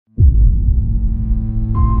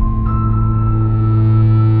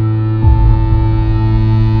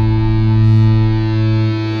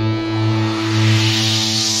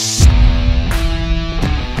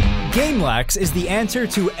Gamelax is the answer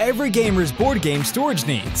to every gamer's board game storage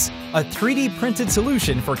needs. A 3D printed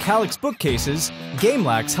solution for KALLAX bookcases,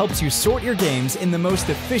 Gamelax helps you sort your games in the most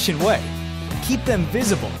efficient way. Keep them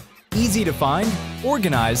visible, easy to find,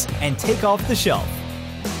 organize, and take off the shelf.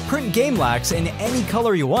 Print Gamelax in any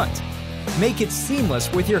color you want. Make it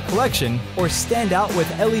seamless with your collection or stand out with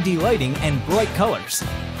LED lighting and bright colors.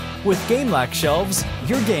 With Gamelax shelves,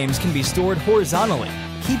 your games can be stored horizontally,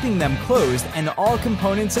 keeping them closed and all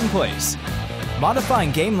components in place.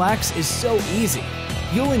 Modifying Gamelax is so easy.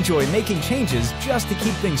 You'll enjoy making changes just to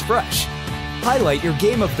keep things fresh. Highlight your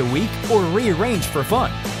game of the week or rearrange for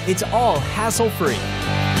fun. It's all hassle-free.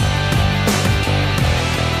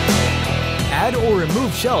 Add or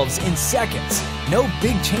remove shelves in seconds. No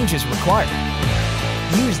big changes required.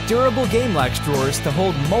 Use durable Gamelax drawers to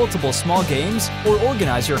hold multiple small games or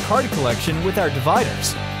organize your card collection with our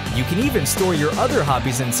dividers. You can even store your other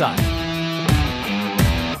hobbies inside.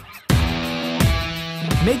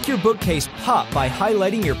 Make your bookcase pop by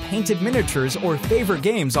highlighting your painted miniatures or favorite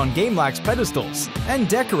games on Gamelax pedestals and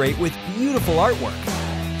decorate with beautiful artwork.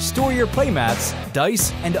 Store your playmats,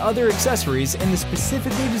 dice, and other accessories in the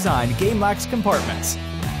specifically designed Gamelax compartments.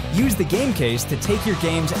 Use the game case to take your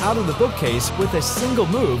games out of the bookcase with a single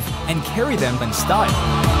move and carry them in style.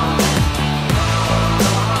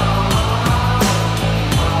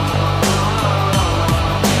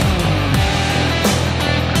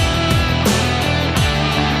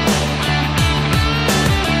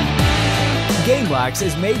 Gamelax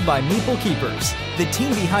is made by Meeple Keepers, the team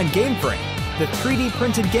behind GameFrame, the 3D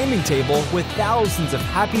printed gaming table with thousands of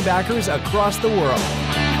happy backers across the world.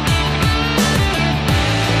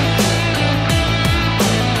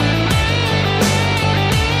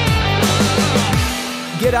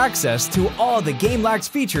 Get access to all the Gamelax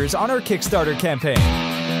features on our Kickstarter campaign.